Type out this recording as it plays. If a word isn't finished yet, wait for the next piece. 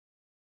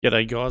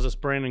G'day guys, it's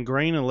Brandon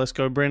Green and Let's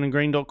Go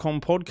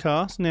BrandonGreen.com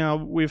podcast. Now,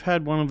 we've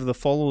had one of the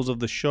followers of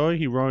the show,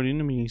 he wrote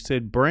into me, he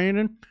said,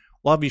 Brandon,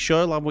 love your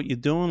show, love what you're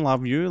doing,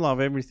 love you, love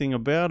everything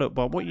about it,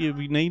 but what you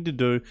need to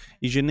do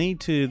is you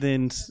need to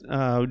then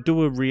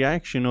do a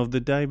reaction of the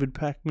David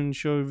Pakman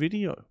show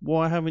video.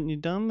 Why haven't you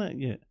done that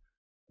yet?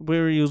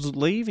 Where he was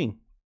leaving.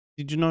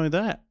 Did you know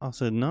that? I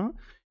said, no.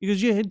 He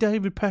goes, yeah,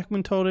 David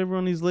Pakman told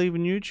everyone he's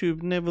leaving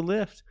YouTube, never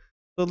left.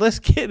 So let's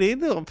get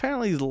into it.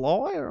 Apparently he's a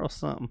liar or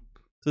something.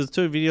 So there's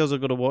two videos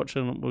I've got to watch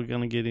and we're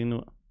going to get into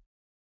it.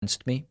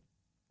 Against me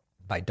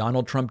by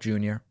Donald Trump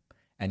Jr.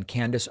 and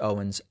Candace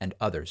Owens and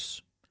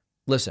others.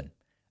 Listen,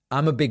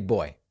 I'm a big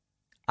boy.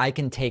 I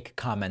can take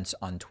comments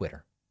on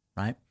Twitter,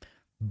 right?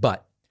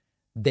 But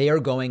they are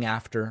going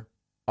after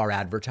our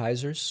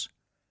advertisers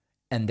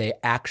and they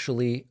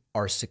actually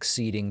are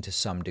succeeding to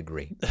some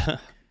degree.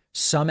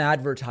 Some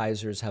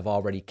advertisers have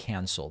already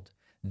canceled.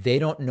 They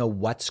don't know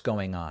what's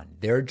going on.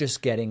 They're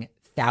just getting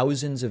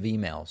thousands of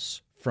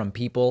emails from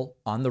people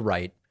on the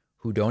right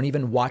who don't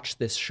even watch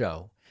this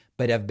show,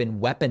 but have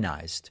been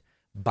weaponized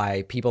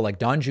by people like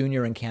Don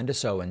Jr. and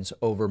Candace Owens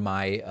over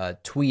my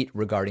tweet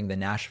regarding the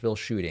Nashville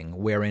shooting,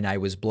 wherein I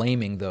was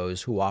blaming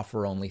those who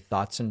offer only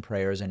thoughts and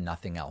prayers and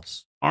nothing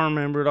else. I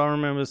remember it. I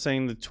remember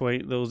seeing the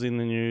tweet that was in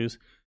the news.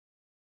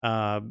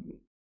 Yeah,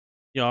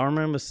 I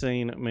remember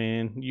seeing it,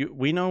 man.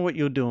 We know what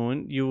you're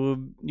doing.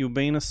 You're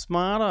being a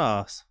smart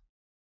ass.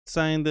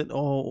 Saying that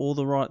all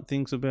the right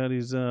things about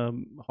his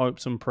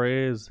hopes and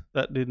prayers,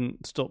 that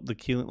didn't stop the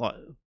killing. Like,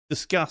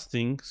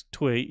 disgusting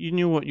tweet. You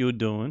knew what you were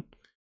doing.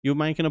 You were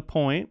making a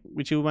point,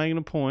 which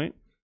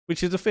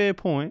is a fair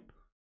point,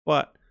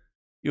 but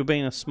you're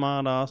being a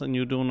smart ass and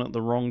you're doing it at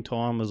the wrong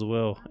time as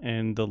well.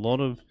 And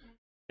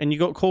you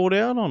got called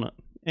out on it.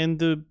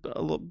 And a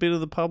bit of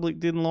the public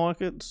didn't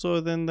like it,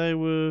 so then they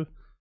were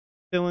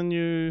telling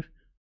you,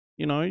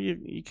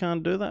 you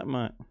can't do that,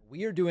 mate.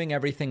 We are doing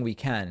everything we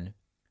can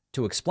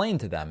to explain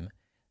to them,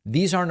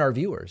 these aren't our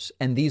viewers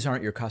and these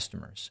aren't your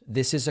customers.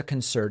 This is a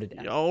concerted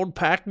effort. The old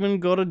Pakman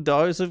got a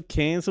dose of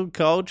cancel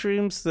culture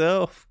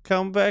himself.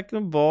 Come back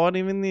and bite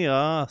him in the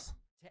ass.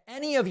 To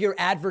any of your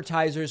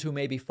advertisers who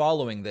may be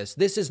following this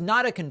is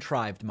not a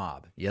contrived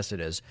mob. Yes, it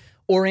is.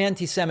 Or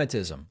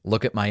anti-Semitism.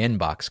 Look at my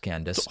inbox,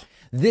 Candace.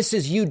 This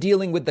is you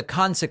dealing with the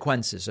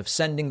consequences of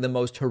sending the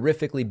most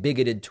horrifically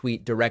bigoted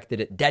tweet directed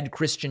at dead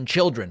Christian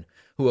children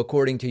who,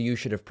 according to you,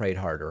 should have prayed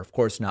harder. Of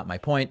course, not my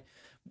point.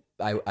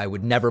 I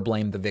would never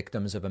blame the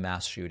victims of a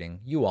mass shooting.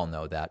 You all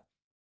know that.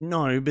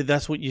 No, but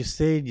that's what you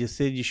said. You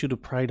said you should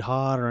have prayed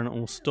harder and it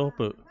will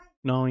stop it.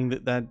 Knowing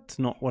that that's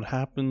not what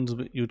happens,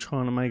 but you're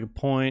trying to make a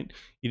point.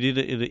 You did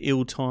it in an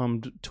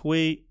ill-timed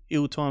tweet.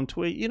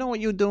 You know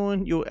what you're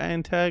doing? You're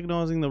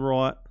antagonizing the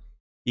right.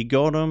 You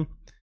got them.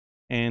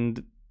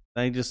 And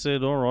they just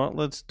said, all right,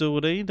 let's do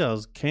what he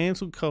does.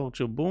 Cancel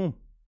culture. Boom.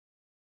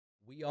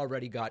 We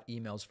already got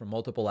emails from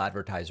multiple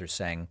advertisers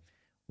saying,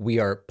 we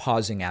are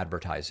pausing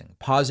advertising.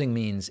 Pausing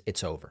means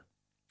it's over,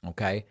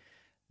 okay?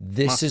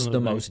 This is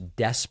the most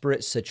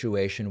desperate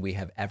situation we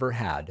have ever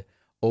had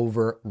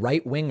over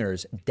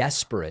right-wingers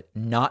desperate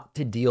not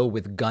to deal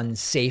with gun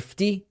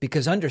safety,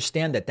 because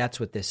understand that that's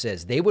what this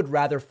is. They would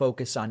rather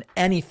focus on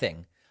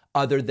anything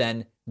other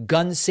than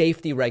gun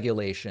safety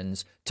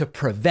regulations to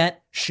prevent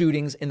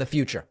shootings in the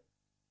future.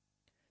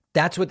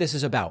 That's what this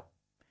is about.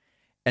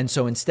 And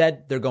so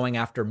instead, they're going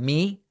after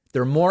me.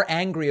 They're more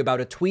angry about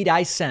a tweet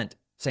I sent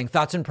saying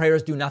thoughts and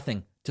prayers do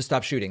nothing to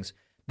stop shootings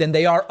than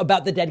they are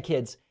about the dead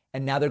kids.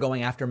 And now they're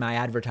going after my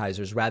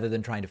advertisers rather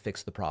than trying to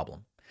fix the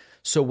problem.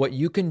 So what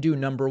you can do,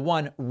 number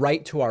one,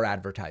 write to our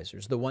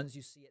advertisers, the ones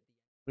you see at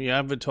the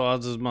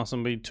advertisers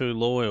mustn't be too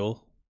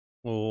loyal,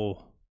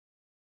 or,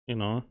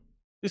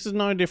 this is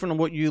no different than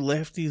what you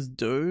lefties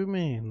do,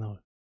 man, though.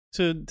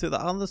 To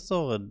the other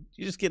side,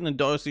 you're just getting a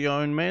dose of your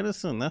own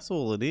medicine. That's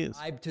all it is.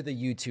 Subscribe to the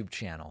YouTube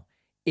channel.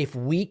 If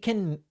we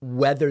can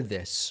weather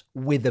this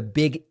with a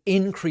big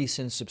increase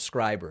in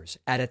subscribers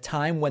at a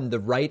time when the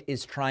right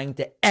is trying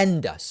to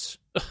end us,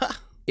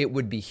 it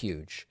would be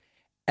huge.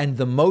 And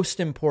the most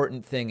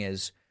important thing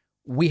is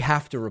we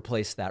have to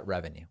replace that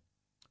revenue.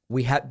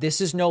 This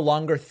is no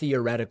longer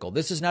theoretical.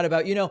 This is not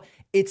about,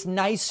 it's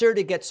nicer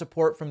to get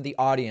support from the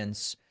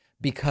audience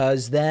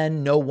because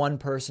then no one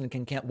person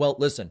can. Well,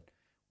 listen,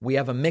 we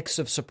have a mix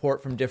of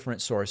support from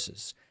different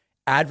sources.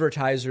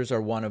 Advertisers are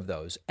one of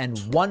those. And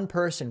one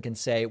person can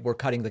say, we're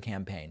cutting the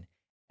campaign.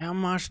 How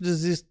much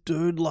does this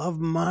dude love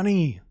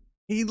money?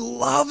 He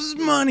loves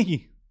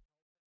money.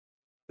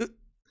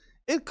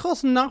 It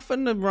costs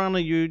nothing to run a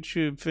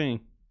YouTube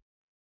thing.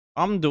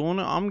 I'm doing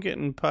it. I'm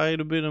getting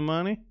paid a bit of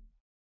money.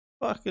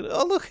 Fuck it.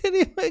 Oh, look at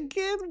him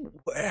again.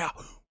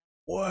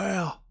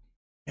 Wow.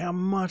 How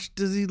much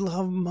does he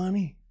love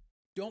money?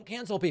 Don't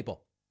cancel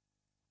people.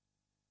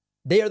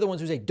 They are the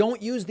ones who say,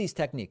 don't use these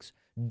techniques.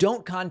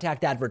 Don't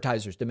contact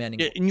advertisers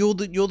demanding. Yeah, and you're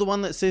the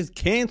one that says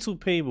cancel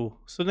people.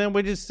 So now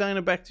we're just saying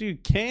it back to you.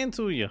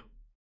 Cancel you.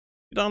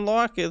 You don't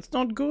like it. It's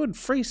not good.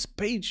 Free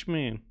speech,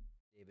 man.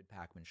 David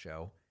Pakman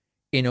Show.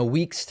 In a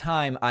week's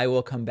time, I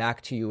will come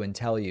back to you and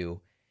tell you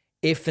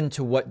if and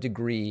to what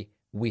degree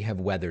we have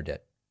weathered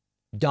it.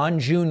 Don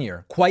Jr.,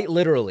 quite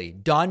literally,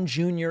 Don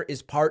Jr.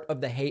 is part of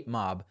the hate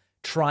mob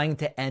trying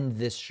to end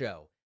this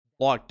show.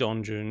 Like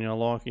Don Jr., I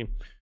like him.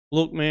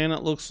 Look, man,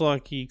 it looks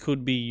like he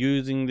could be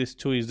using this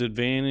to his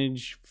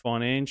advantage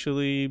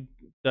financially.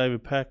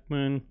 David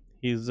Pakman,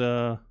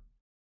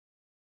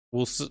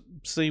 we'll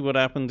see what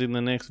happens in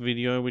the next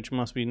video, which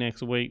must be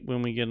next week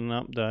when we get an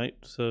update.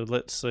 So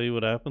let's see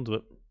what happens.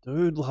 But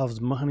dude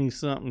loves money,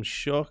 something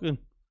shocking.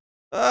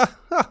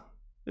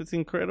 It's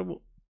incredible.